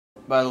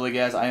By the way,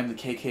 guys, I am the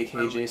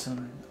KKK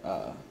Jason.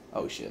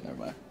 Oh shit, never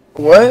mind.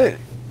 What?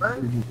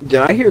 Did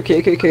I hear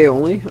KKK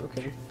only?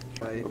 Okay.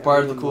 We're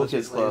part of the Cool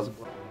Kids Club.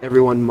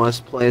 Everyone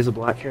must play as a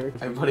black character.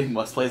 Everybody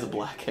must play as a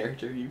black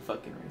character, you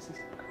fucking racist.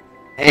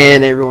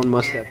 And everyone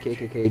must have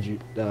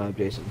KKK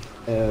Jason.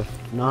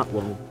 If not,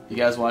 well... You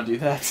guys want to do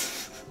that?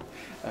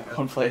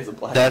 Everyone play as a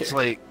black That's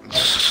character. like...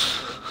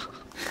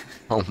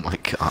 Oh my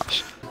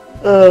gosh.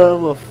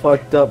 I'm a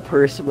fucked up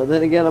person, but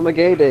then again, I'm a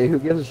gay day. Who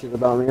gives a shit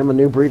about me? I'm a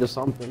new breed of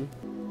something.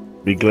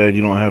 Be glad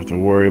you don't have to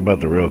worry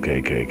about the real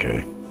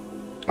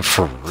KKK.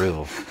 For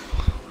real.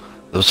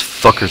 Those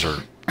fuckers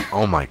are...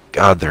 Oh my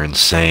god, they're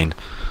insane.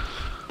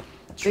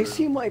 They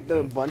seem like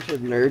the bunch of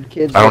nerd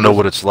kids. I don't know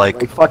what it's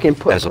like fucking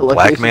put as a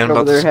black man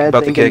about the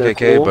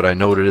KKK, cool. but I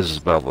know what it is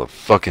about the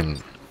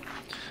fucking...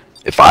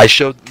 If I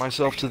showed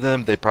myself to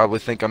them, they'd probably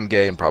think I'm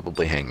gay and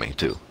probably hang me,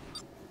 too.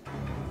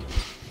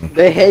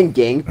 They hang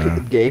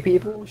gay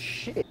people?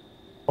 Shit.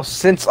 Well,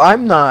 since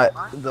I'm not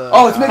the...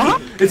 Oh, it's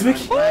Mickey! It's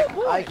Mickey!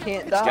 I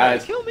can't die.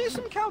 Guys. Kill me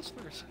some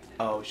counselors.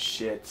 Oh,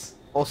 shit.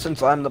 Well,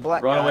 since I'm the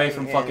black Run guy away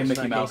from and fucking it's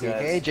Mickey not Mouse, KKK,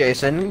 guys.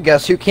 Jason,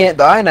 guess who can't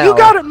die now? You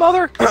got it,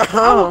 mother!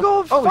 I will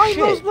go Oh, find shit.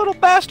 those little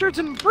bastards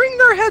and bring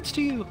their heads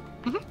to you.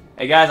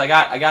 Hey guys, I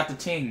got the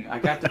ting. I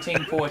got the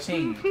ting for a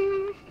ting.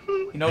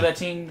 You know that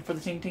ting for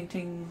the ting ting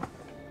ting?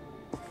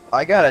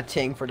 I got a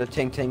ting for the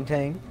ting ting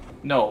ting.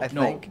 No, I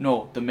no, think.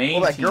 no. The main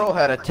Well, that ting. girl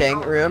had a ting.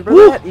 Remember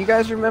that? You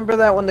guys remember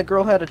that when the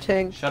girl had a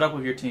ting? Shut up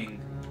with your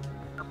ting.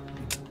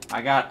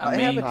 I got a I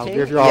main have a I'll ting.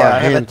 give you all Yeah, a I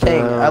have a hint,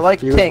 ting. I like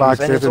fuse tings, box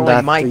and it's isn't only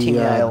that my the, ting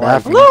that I like.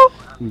 bathroom? Hello?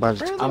 But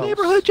We're the I'm-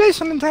 neighborhood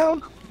Jason in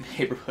town.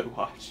 neighborhood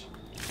watch.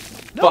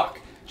 No. Fuck.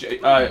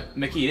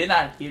 Mickey, you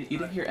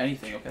didn't hear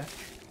anything, okay?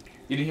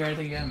 You didn't hear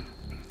anything again.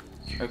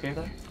 Okay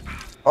then?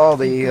 All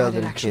the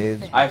other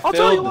kids. I I'll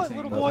tell you filled the what, ting.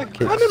 little boy.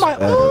 Kids I'm in my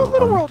better. own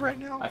little world right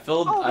now. I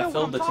filled Oh, I man,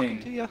 filled when the I'm talking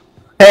ting. to you.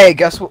 Hey,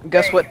 guess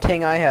what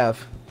ting I have?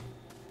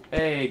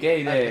 Hey,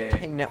 gay The day.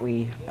 ting that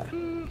we...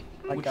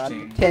 I Which got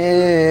ting?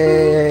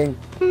 a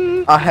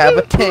ting. I have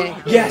a ting.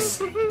 Yes!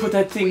 Put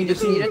that thing We in the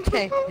just need a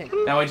ting.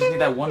 ting. Now I just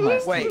need that one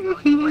last Wait.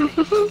 ting.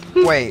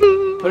 Wait.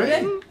 Put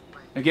it in.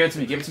 No, give it to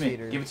me. Give it to me.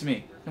 Give it to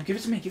me. No, give it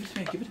to me. Give it to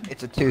me. Give it to me.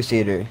 It's a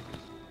two-seater.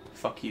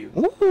 Fuck you.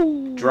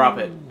 Ooh. Drop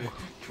it.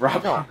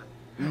 Drop No. it.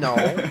 No.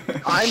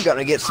 I'm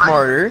gonna get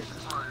smarter.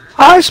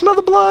 I smell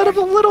the blood of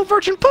a little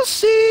virgin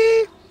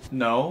pussy.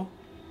 No.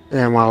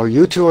 and while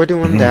you two are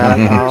doing that,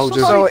 I'll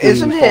just So be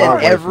isn't it far in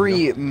away from every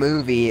you.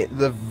 movie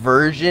the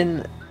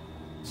virgin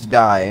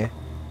die?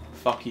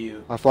 Fuck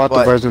you. I thought the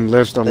but virgin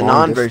lives the The longest.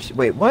 non-virgin.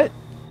 Wait, what?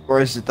 Or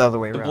is it the other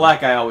way The around?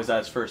 black guy always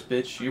dies first,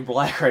 bitch. You're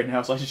black right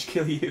now, so I should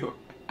kill you.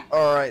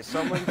 Alright,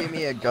 someone give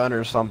me a gun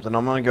or something.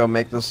 I'm gonna go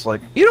make this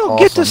like. You don't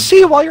get to awesome.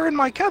 see while you're in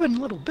my cabin,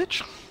 little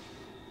bitch.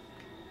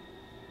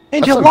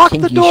 And That's you some lock the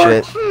kinky door.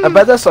 shit. I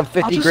bet that's some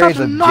 50 I'll just grades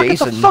have of to knock it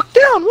the Jason. fuck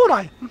down, won't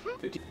I?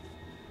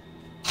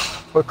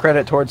 Put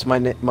credit towards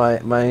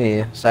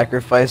my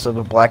sacrifice of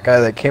a black guy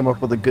that came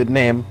up with a good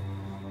name.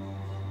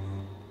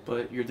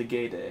 But you're the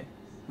gay day.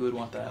 Who would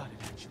want that?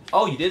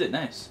 Oh, you did it.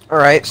 Nice.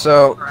 Alright,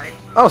 so.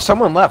 Oh,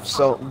 someone left,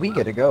 so we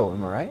get to go,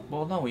 am I right?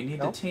 Well, no, we need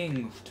No? the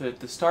ting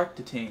to start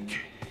the ting.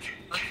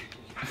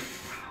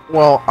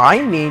 Well,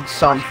 I need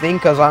something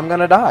because I'm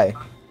gonna die.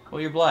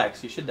 Well, you're black,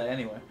 so you should die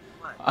anyway.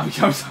 I'm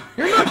sorry.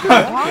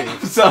 I'm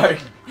sorry.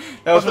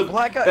 That was the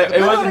black guy.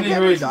 It wasn't being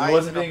racist. dies It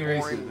wasn't in a being racist.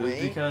 boring It was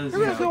way. because,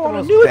 You're you gonna know, go on a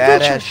Most new badass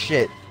adventure.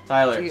 shit.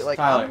 Tyler, See, like,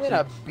 Tyler, I'm we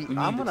gonna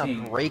need the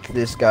ting. break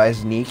this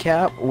guy's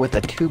kneecap with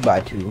a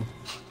 2x2.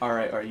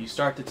 Alright, you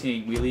start the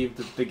ting. We leave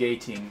the gay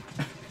ting.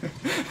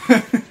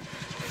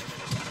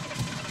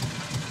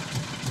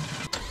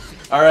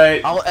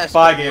 Alright, I'll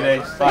bye gay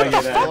day. Bye Take gay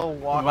a day. slow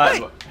walk.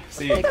 Bye.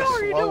 See Take ya. a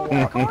slow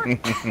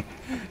walk.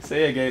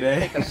 See ya, gay day.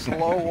 Take a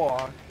slow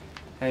walk.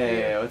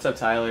 Hey, what's up,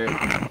 Tyler?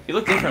 You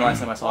looked different last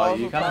time I saw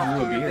you. You kind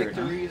of grew a beard.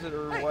 Huh? Victories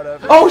or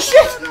whatever. Oh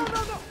shit! No.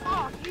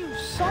 Oh, you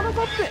son of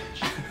a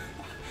bitch.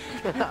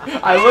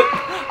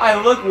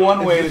 I look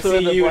one way to Is this where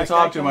see the you and black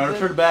talk guy to him. I comes in?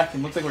 turned back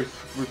and looks like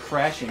we're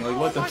crashing. Like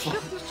what the My fuck?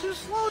 ship is too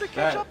slow to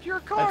catch That, up to your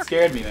that car.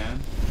 scared me, man.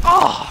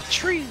 Oh,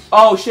 trees.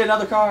 Oh shit!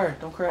 Another car.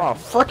 Don't crash. Oh,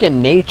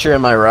 fucking nature,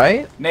 am I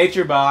right?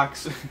 Nature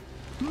box.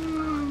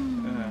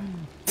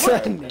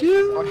 Fucking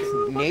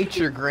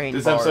nature grain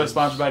This bars. episode is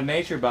sponsored by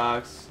Nature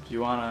Box. If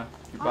you wanna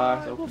your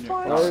box, I will open your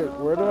find box.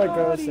 Where do I go,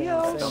 somebody Sam?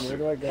 else Sam, where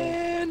do I go?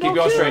 and Keep I'll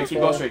going kill straight. Keep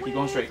going them straight. Keep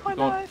going straight. Keep with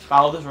going. my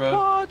Follow this road.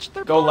 watch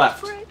their Go blood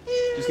left. spray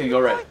Just gonna go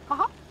right.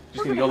 Uh-huh.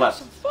 Just We're gonna go have left.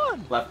 some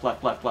fun. Left.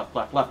 Left. Left. Left.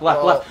 Left. Left.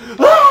 Well, Left.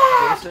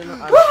 Ah! Jason,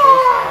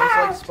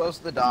 I'm like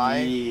supposed to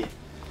die. Yeah.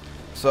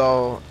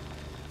 So,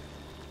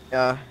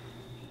 yeah.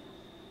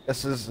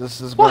 This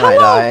is Well, when I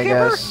hello, die, I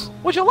Kipper. guess.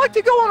 Would you like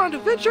to go on an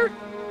adventure?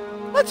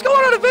 Let's go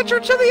on an adventure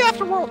to the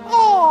afterworld.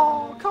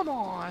 Oh, come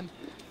on.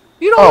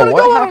 You don't want Oh, to what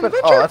go on an happened?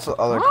 adventure? Oh, that's the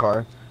other Huh?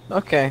 car.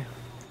 Okay.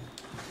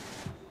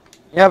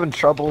 You're having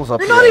troubles up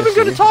You're here. not I even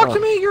going to see. talk Oh. to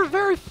me. You're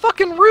very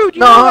fucking rude.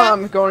 You No, know that?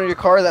 I'm going to your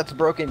car that's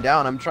broken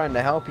down. I'm trying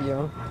to help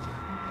you.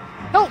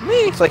 Help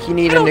me. Looks like you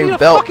need I a don't new need a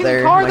belt fucking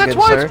there, car. my That's good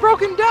why sir. it's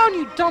broken down,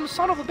 you dumb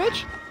son of a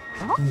bitch.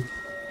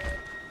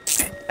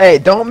 Hey,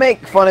 don't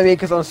make fun of me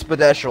because I'm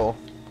special.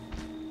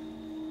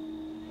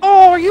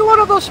 Oh, are you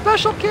one of those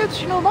special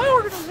kids? You know, my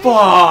organization...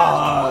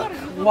 Fuck!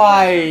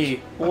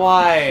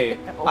 Why?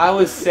 I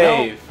was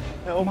safe.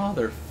 Help.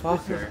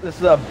 Motherfucker. This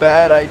is a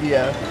bad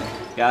idea.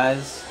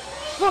 Guys,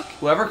 Look,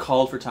 whoever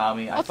called for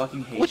Tommy, I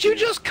fucking hate would you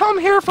just come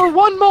here for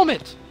 1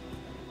 moment?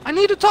 I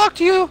need to talk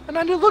to you, and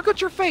I need to look at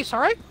your face,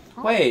 alright?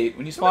 Wait,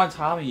 when you spawn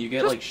Tommy, you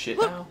get Just like shit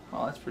look. now?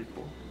 Oh, that's pretty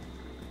cool.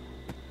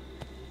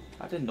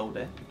 I didn't know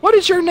that. What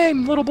is your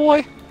name, little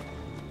boy?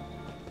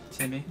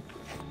 Timmy.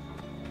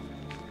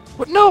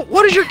 What? No,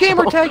 what is your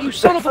gamer tag, you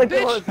son of a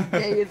That's bitch? like the most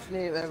gayest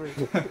name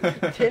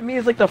ever. Timmy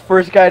is like the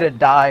first guy to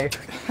die.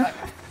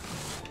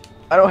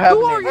 I don't have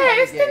Who a are name. you? Hey,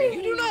 it's Timmy.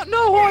 You do not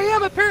know who I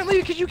am, apparently,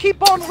 because you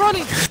keep on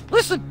running.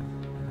 Listen,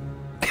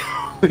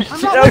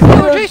 I'm not like the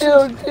other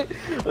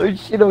Jasons. Oh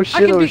shit, oh shit,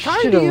 I can oh be shit,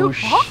 kind to you. oh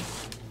Huh?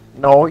 shit.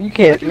 No, you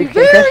can't. You can't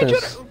Very catch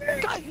this.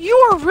 God, you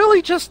are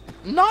really just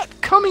not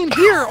coming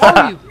here,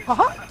 are you?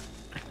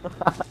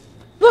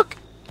 Look,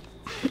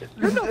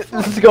 you're no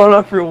This is going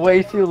on for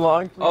way too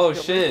long. Please Oh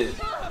kill me. shit.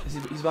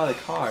 He's by the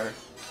car.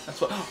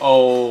 That's what.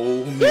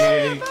 Oh, Yeah,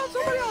 Mick. I found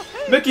somebody else.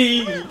 Hey,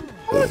 Mickey! I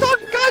want to talk.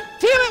 God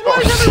damn it!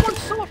 Why is everyone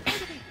so afraid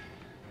of me?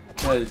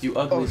 Because you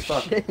ugly Oh as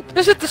fuck. shit.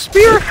 Is it the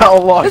spear? How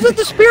long? Is it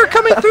the spear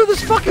coming through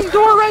this fucking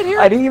door right here?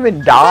 I didn't even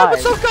Is die. that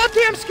what's so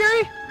goddamn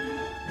scary?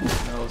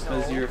 No, it's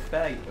because you're a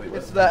faggot. Wait, what?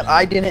 It's that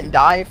I didn't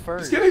die Just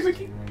first. kidding,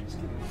 Mickey. Just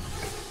kidding.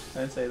 I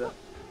didn't say that.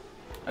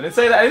 I didn't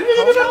say that. I didn't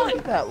How say long that.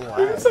 did that I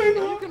didn't last? say You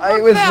that. can I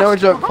run was fast. no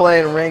joke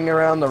playing Ring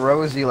Around the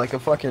Rosie like a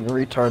fucking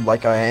retard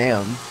like I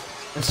am.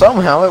 And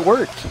somehow it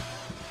worked.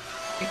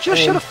 You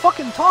just should have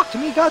fucking talked to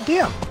me,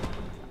 goddamn.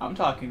 I'm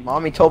talking.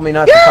 Mommy told me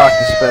not to talk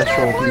to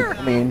special people.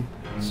 I mean,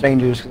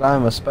 strangers, because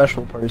I'm a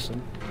special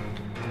person.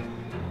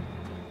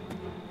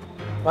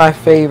 My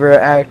favorite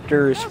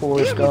actor is God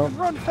Forrest damn, you Gump. can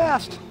run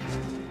fast.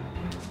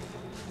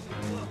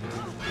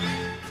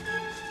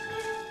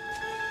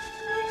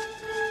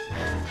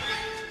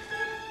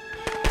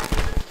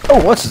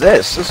 Oh, what's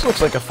this? This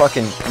looks like a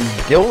fucking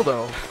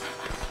dildo.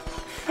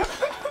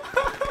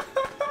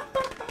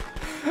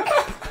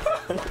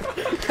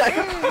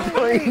 I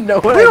don't even know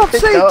what We I don't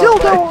picked say up.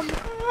 dildo on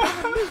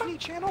the Disney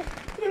Channel.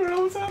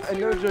 I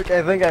no joke,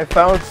 I think I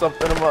found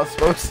something I'm not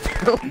supposed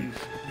to.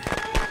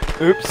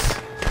 Oops.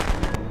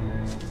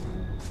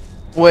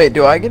 Wait,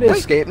 do I get to Wait.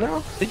 escape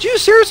now? Did you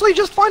seriously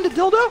just find a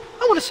dildo?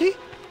 I want to see.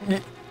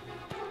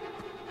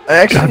 I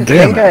actually God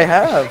damn think it. I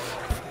have.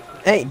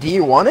 Hey, do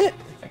you want it?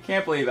 I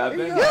can't believe I've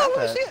been. Yeah. Yeah, I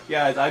want to see it.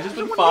 Guys, I've just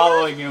been Someone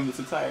following him this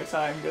entire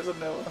time. He doesn't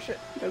know. Oh shit.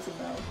 He doesn't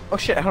know. Oh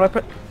shit, how do I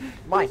put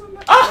mine?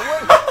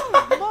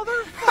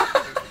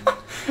 Motherfucker.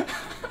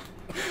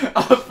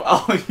 I was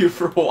following you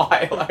for a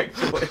while,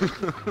 actually.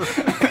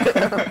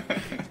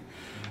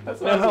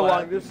 That's You what I know was how long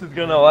laughing. this is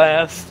gonna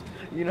last?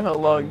 You know how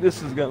long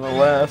this is gonna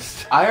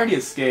last? I already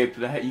escaped,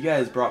 but you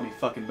guys brought me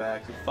fucking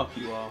back, so fuck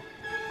you all.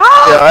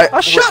 Ah! Yeah,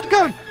 A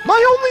shotgun!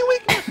 My only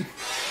weakness!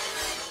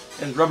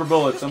 And rubber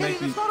bullets, This don't game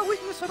make me. is not a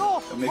weakness at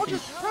all. Don't make I'll me-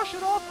 just brush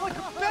it off like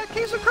a bad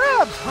case of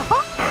crabs.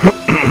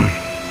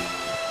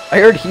 I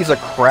heard he's a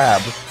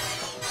crab.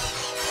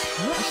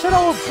 I said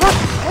I will brush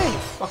Hey!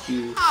 Fuck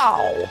you.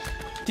 Ow!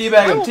 Teabag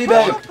I him, will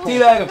teabag him, brush off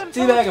teabag him, then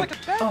teabag him. like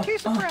a bad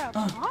case of crabs.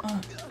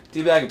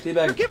 Teabag him, teabag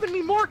You're him. giving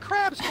me more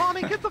crabs,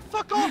 Tommy. Get the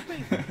fuck off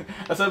me.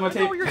 I said my I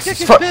know where tape. your This dick is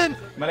has fuck- been.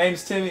 My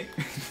name's Timmy.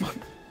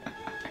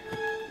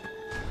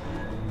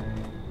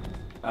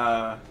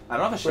 I don't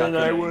have a shotgun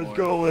anymore.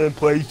 going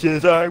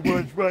places, I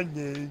was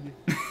running.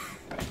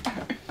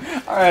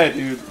 Alright,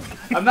 dude.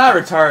 I'm not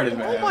retarded,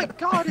 man. Oh my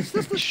god, is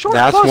this the short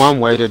That's bus one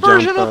way to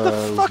version jump of the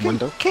a fucking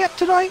window. camp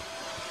tonight?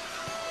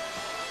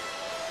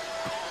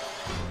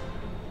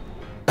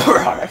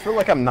 I feel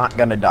like I'm not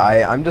gonna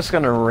die. I'm just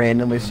gonna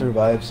randomly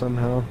survive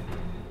somehow.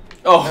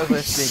 Oh, As I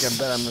speak, I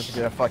bet I'm just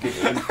gonna fucking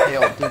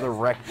impale through the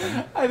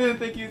rectum. I didn't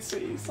think you'd see.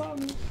 You saw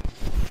me.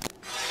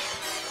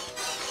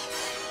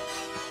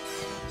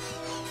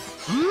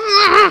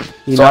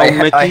 You So know, I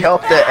Mickey,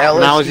 helped the LSD,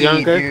 when I was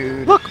younger,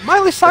 dude. Look,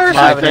 Miley Cyrus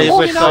My has been favorite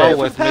holding song out for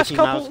the was past Mickey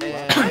couple.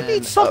 Mouse I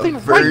need something a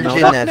right the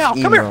virgin fuck that's now.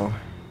 emo. Come here.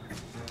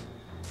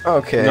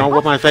 Okay. you know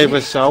what my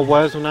favorite show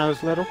was when I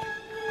was little?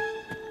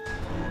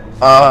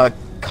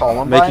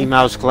 Columbine? Mickey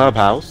Mouse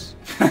Clubhouse.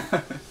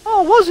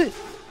 Oh, was it?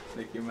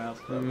 Mickey Mouse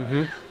Club.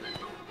 Mm-hmm.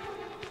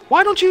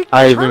 Why don't you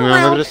I turn even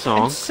remember around the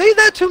song. and say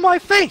that to my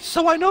face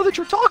so I know that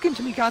you're talking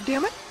to me,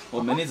 goddammit?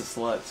 Well, Minnie's a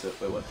slut, so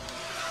wait, what?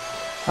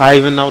 I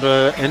even know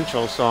the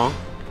intro song.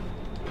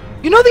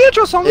 You know the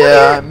intro song?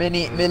 Yeah, Let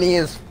me Minnie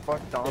is fuck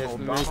Donald.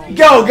 It's Donald. Mickey.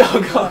 Go,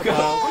 go, go, go!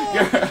 Oh,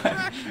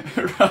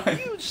 Run. hear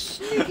it. You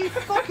sneaky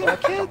fucking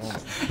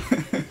kids.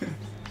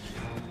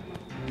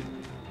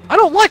 I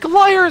don't like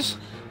liars.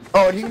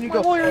 Oh, you need to My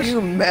go. lawyers.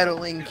 You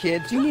meddling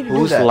kids. You need to do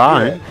Who's that.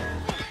 lying?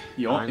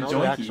 Yoink, I know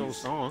the actual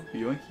song.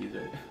 Yoinkies,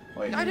 right?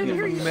 Wait, I didn't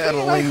hear you say it. I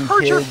Meddling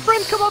heard your kids.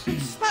 friend come up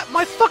and slap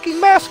my fucking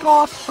mask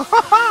off.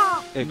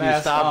 If you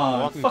Mask stop on.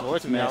 walking Fuck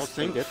towards me, I'll mask.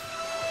 sing it.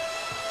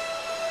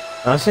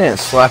 I was saying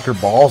slap your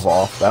balls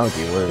off. That would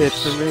be worse.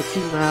 It's the Mickey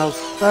Mouse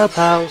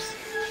Clubhouse.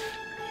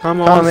 Come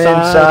Come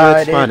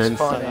inside, it's fun it's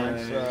fun inside.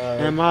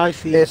 inside.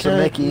 M-I-C-K-E-Y. It's a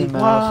Mickey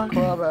Mouse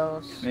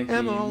clubhouse.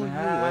 Mickey Mouse.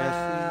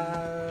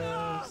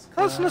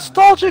 That's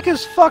nostalgic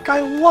as fuck. I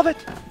love it.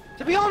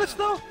 To be honest,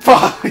 though,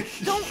 Fuck.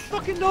 don't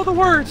fucking know the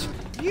words.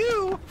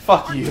 You.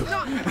 Fuck you.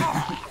 Not,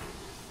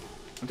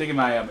 I'm taking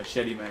my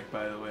machete back,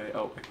 by the way.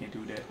 Oh, I can't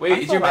do that. I Wait,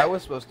 is your thought I mask?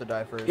 was supposed to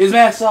die first. His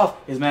mask's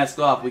off. His mask's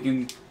off. We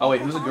can. Oh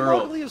wait, who's a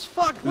girl? Ugly as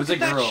fuck. Who's Look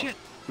a at that girl? shit.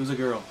 Who's a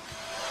girl?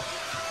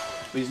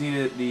 We just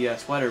needed the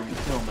sweater. We can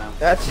kill him now.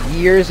 That's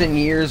years and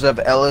years of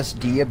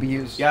LSD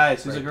abuse.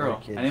 Guys, who's a Right, girl?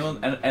 kids.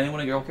 Anyone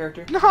a girl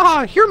character?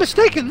 Nah, you're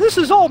mistaken. This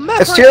is all meth.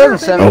 It's right here, baby.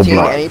 2017.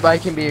 Oh, boy. Anybody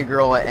can be a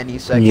girl at any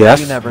second.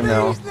 Yes. You never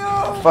know.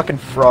 A fucking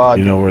fraud.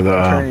 You know where the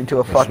turn into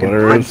a fucking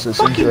sweater is? princess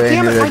Fucking into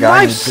damn it, a my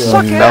guy knives into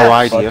suck a No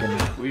ass. idea.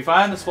 fucking- We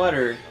find the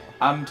sweater.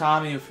 I'm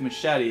Tommy with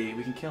machete.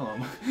 We can kill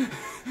him.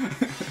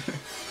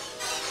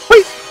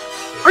 Wait,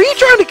 are you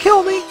trying to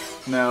kill me?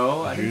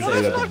 No, I didn't You say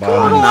say that. that the Not cool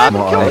at bottom all. I haven't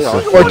small killed a ice.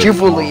 single Would one you of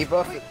believe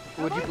us?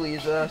 Would you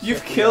believe us? You've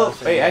if we killed.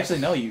 lost Wait, anyone? actually,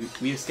 no.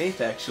 We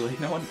escaped. Actually,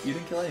 no one. You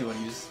didn't kill anyone.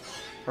 You just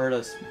hurt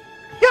us.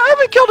 Yeah, I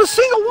haven't killed a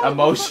single one.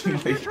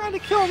 Emotionally. You're trying to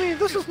kill me.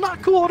 This is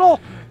not cool at all.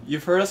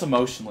 You've hurt us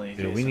emotionally.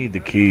 Yeah, we Jason. need the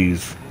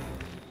keys.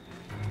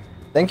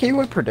 Think he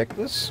would predict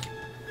this?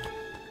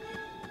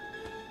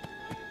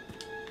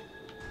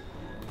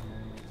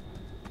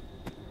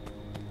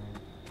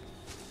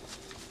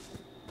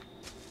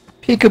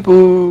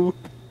 Peekaboo!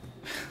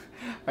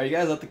 Are you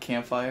guys at the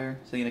campfire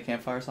singing a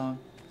campfire song?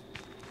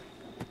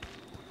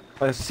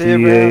 I sit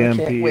around, CAMP.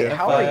 can't- Wait,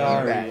 how are you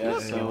back?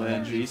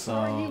 F-I-R-E-S-O-N-G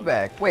song.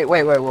 Back. Wait,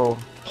 whoa.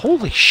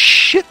 Holy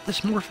shit,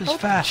 this morph is How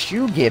fast. did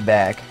you get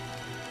back?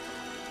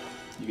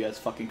 You guys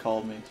fucking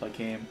called me, so I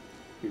came.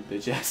 You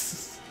bitch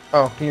asses.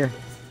 Oh, here.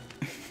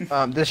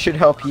 This should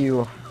help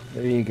you.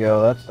 There you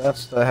go.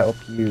 That's to help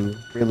you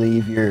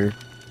relieve your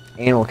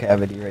anal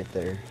cavity right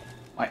there.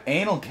 My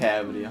anal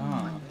cavity,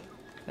 huh?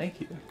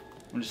 Thank you. I'm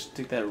gonna just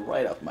stick that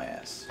right up my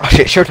ass. Oh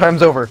shit!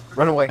 Showtime's over.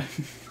 Run away.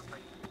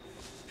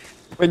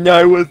 When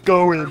I was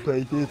going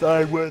places,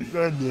 I was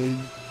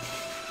running.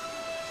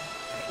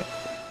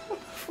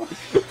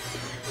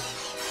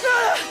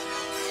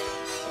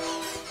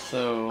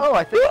 So. Oh,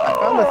 I think I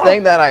found the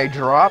thing that I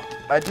dropped.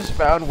 I just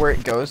found where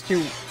it goes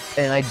to,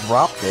 and I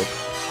dropped it.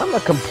 I'm a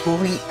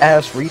complete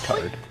ass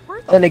retard.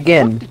 Where the Then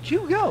again, fuck did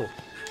you go?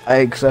 I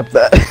accept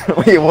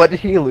that. Wait, what did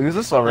he lose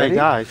us Hey already?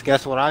 guys,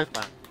 guess what I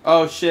found?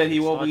 Oh shit, he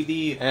will be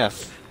the.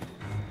 F.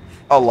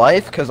 A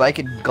life? Because I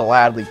could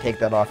gladly take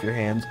that off your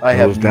hands. I It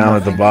have was down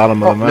at the nothing.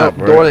 bottom of the map,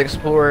 Nope, Door to right?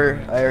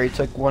 Explorer. I already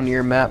took one of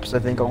your maps. I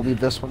think I'll leave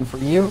this one for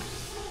you.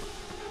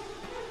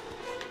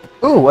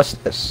 Ooh, what's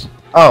this?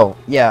 Oh,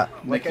 yeah.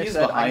 Like I Mickey's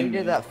said, I behind needed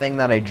me. that thing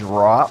that I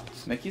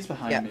dropped. Mickey's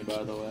behind Yeah. me,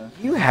 by the way.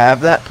 You have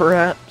that,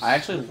 perhaps? I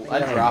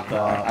dropped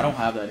that. I don't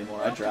have that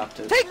anymore. I dropped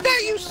it. Take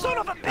that, you son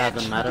of a As a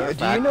bitch! matter of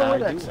Do you fact, know where I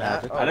do that's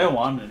have at? it. I didn't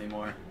want it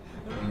anymore.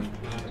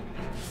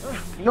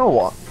 You know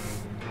what?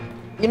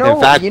 You know,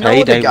 In fact, you know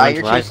Payday the guy went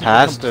you're right chasing,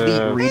 past, complete Hey,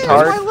 there's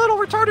retard? my little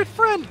retarded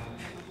friend.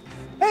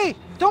 Hey,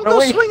 don't No, go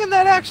wait. swinging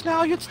that axe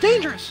now. It's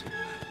dangerous.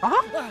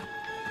 Uh-huh.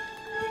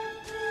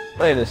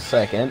 Wait a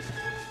second.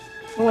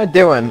 What am I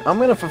doing? I'm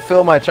gonna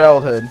fulfill my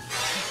childhood.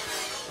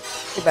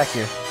 Get back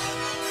here.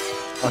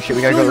 Oh shit,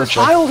 we gotta go Your this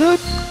way. childhood?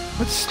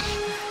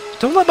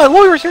 Don't let my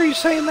lawyers hear you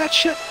saying that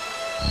shit.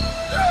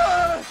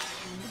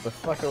 The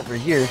fuck over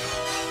here.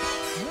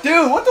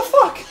 Dude, what the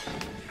fuck?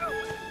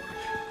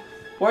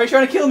 Why are you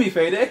trying to kill me,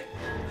 Fayday?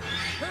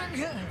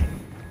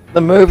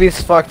 The movie's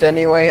fucked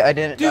anyway. I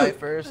didn't die Dude,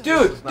 first. This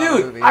dude, is not a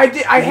dude! movie.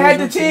 I had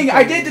the ting!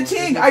 I did the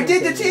ting! I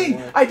did the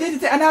ting! I did the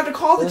ting! I now have to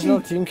call the There's no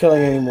ting! team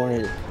killing anymore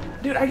here.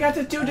 Dude, I got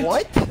to do the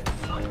What?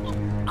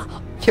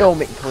 Kill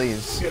me,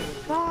 please.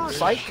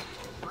 Psych.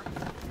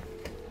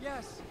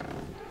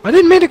 I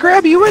didn't mean to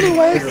grab you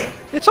anyway.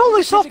 It's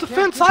only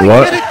self-defense. I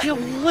What? get it, you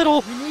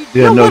little,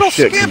 Yeah, you no little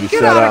shit, 'cause skimp. you Get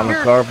sat out out of in the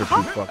here. car for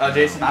 2 fucking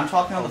Jason, I'm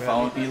talking on the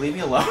phone. Can you leave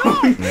me alone?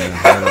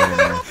 Yeah, whatever,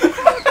 man.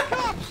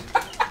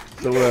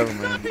 So whatever,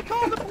 man. They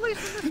call the police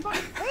in this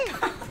fight.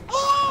 Hey!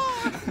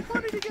 Oh! It's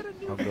funny to get a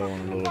new I'll go in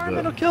a little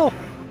environmental bit. kill.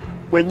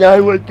 When I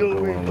was Go in a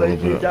going little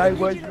places, bit. I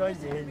was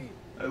running.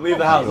 Leave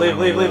the house. Leave.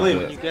 When you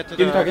Leave. get to Get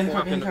in the car, the get in the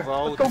car, fork get in in the the car.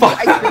 road, Go buy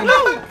ice cream.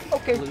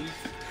 Okay. please.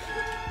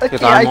 Let's Because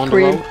get I'm ice on the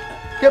cream. road.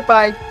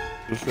 Goodbye.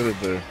 Just sit it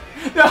there.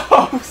 No,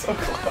 I was so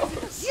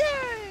close.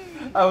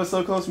 I was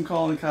so close from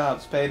calling the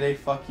cops. Payday,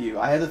 fuck you.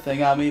 I had the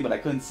thing on me, but I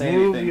couldn't say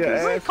Move anything. your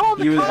 'cause I ass. called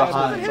He the was cops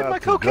when I behind. hit my About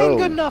to cocaine go.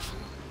 good enough.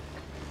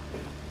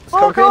 Is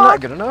cocaine not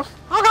good enough?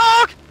 Oh,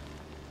 God!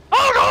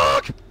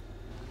 Oh, God!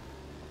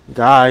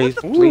 Guys,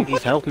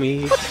 please help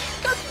me.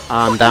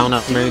 I'm down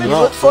at main He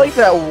road. looks like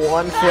that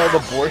one failed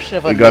abortion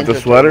of a You got the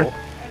Ninja sweater?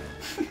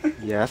 Turtle.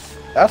 Yes.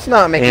 That's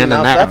not Mickey And a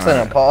Mouse, nap. that's an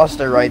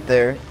imposter right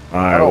there.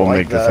 Alright, don't we'll like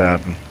make this that.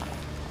 happen.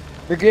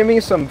 You're giving me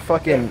some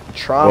fucking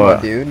trauma,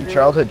 What? dude.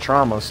 Childhood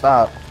trauma,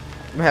 stop.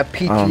 I'm gonna have I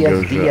don't give a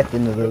PTSD shit. at the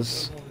end of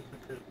this.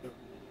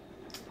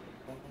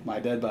 My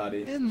dead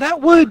body. And that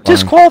would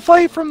disqualify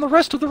you from the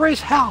rest of the race.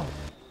 How?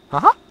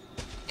 Uh-huh.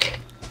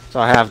 So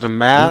I have the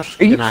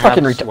mask Are you and I have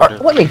fucking the retarded? sweater.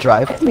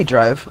 Let me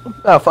drive.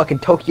 Oh, fucking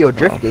Tokyo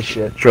Drift this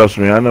shit. Trust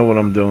me, I know what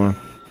I'm doing.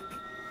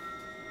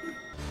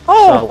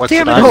 Oh, what's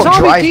damn it! the You Is don't Zombie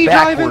drive D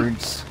driving?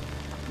 backwards.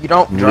 You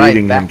don't I'm drive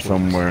leading him backwards.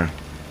 somewhere.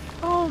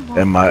 Oh my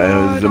Am I?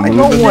 god! Is it I moving?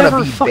 don't wanna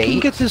never be fucking bait.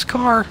 get this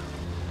car.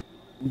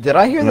 Did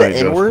I hear the Right,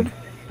 N word?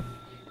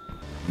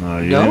 No,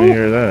 you No? didn't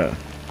hear that.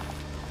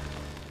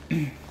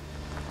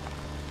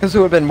 Because it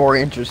would have been more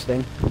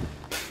interesting.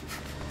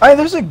 Alright,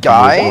 there's a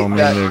guy Call me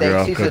that nigger,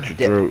 I'll thinks cut your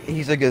throat.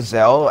 he's a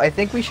gazelle. I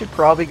think we should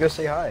probably go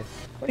say hi.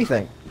 What do you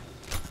think?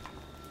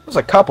 There's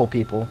a couple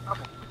people.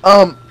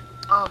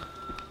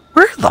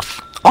 Where the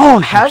f- Oh, you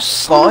Have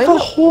son fun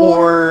of a whore!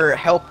 or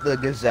help the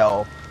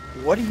gazelle?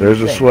 What do you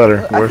There's a think?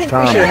 sweater. I Where's think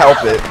Tommy? we should help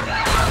it.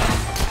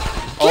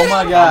 Oh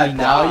my god,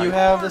 now you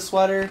have the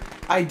sweater?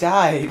 I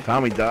died.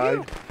 Tommy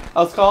died?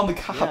 I was calling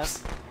the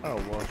cops. Oh,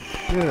 well,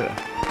 shit.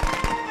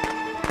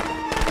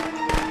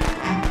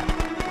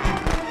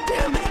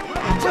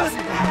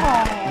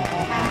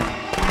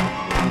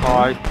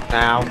 Alright,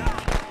 now.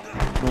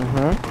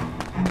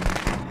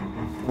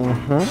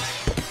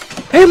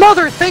 Hey,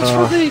 mother! Thanks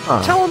for the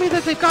huh. telling me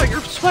that they've got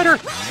your sweater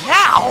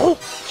now.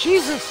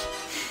 Jesus!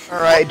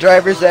 Alright,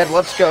 driver's ed,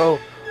 let's go.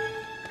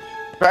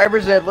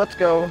 Driver's ed, let's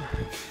go.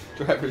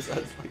 Driver's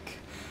ed's like...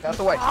 Out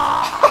the way.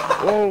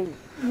 Whoa.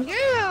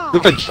 Yeah!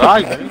 Look at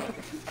driving.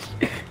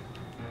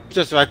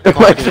 Just like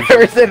My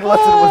driver's ed lesson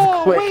was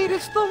Oh, quick. wait,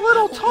 it's the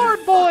little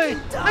tard boy!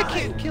 I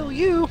can't kill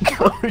you!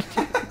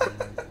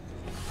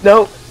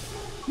 Nope.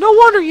 No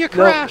wonder you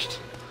crashed!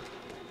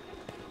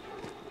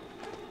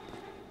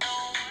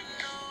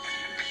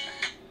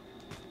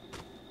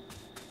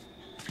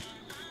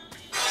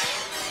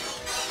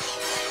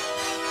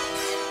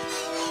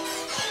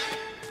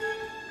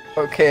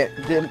 Okay,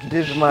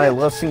 did my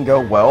lesson go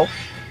well?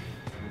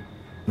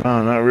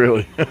 No, not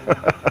really.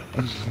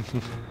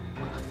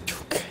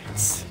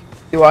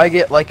 Do I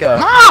get like a...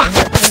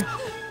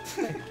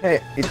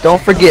 Hey,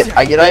 don't forget,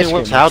 I get ice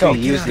cream. How do So,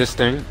 you use this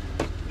thing?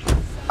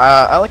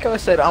 I like how I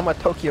said I'm a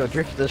Tokyo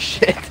Drift this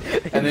shit.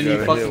 And then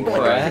you fucking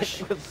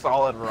crash. With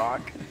solid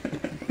rock.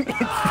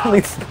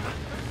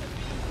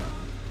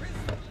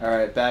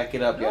 Alright, back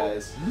it up,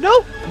 guys.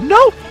 No!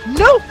 No!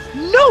 No!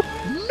 No!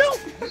 No!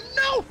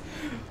 No!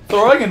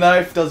 Throwing a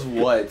knife does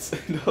what?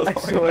 I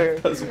swear.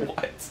 Does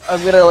what?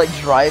 I'm gonna like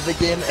drive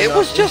again. And It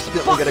was I'm just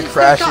instantly gonna fucking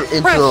crash got it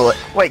into pressed. the lake.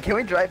 Wait, can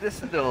we drive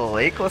this into the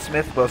lake? Let's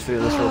Mythbusters through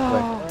this real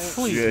Oh, quick.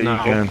 please Yeah, no.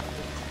 you can.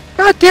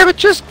 God damn it,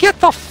 just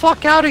get the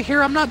fuck out of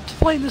here. I'm not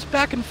playing this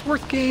back and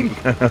forth game.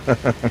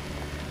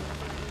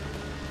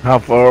 How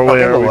far away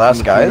we're are the we last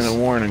from the guys. 2-minute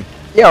warning?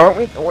 Yeah, aren't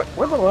we?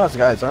 We're the last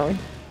guys, aren't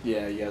we?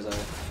 Yeah, you guys are.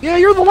 Yeah,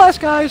 you're the last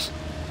guys.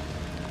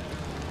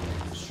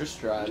 Just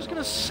drive. I'm just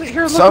gonna sit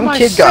here and look Some at my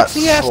kid got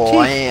sexy ass teeth.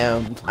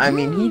 slammed. I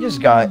mean, he just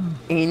got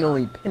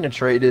anally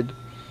penetrated.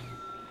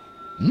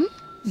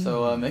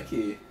 So, Mickey,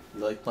 you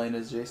like playing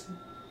as Jason?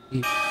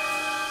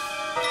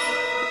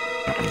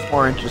 It's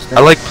more interesting.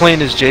 I like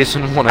playing as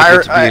Jason when I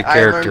get to be a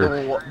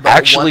character.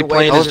 Actually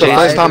playing as That was the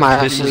first Jason time I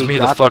pisses actually me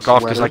the got fuck the off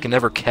because I sweater. can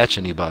never catch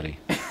anybody.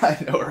 I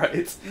know,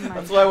 right?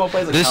 That's why I won't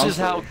play as a This is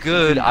counselor. how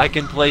good I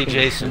can play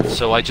Jason,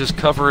 so I just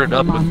cover it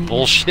up with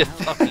bullshit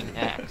fucking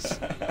hacks.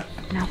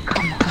 Now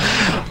come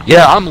on.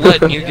 Yeah, I'm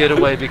letting you get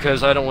away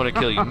because I don't want to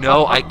kill you.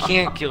 No, I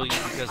can't kill you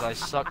because I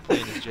suck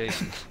playing as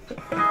Jason.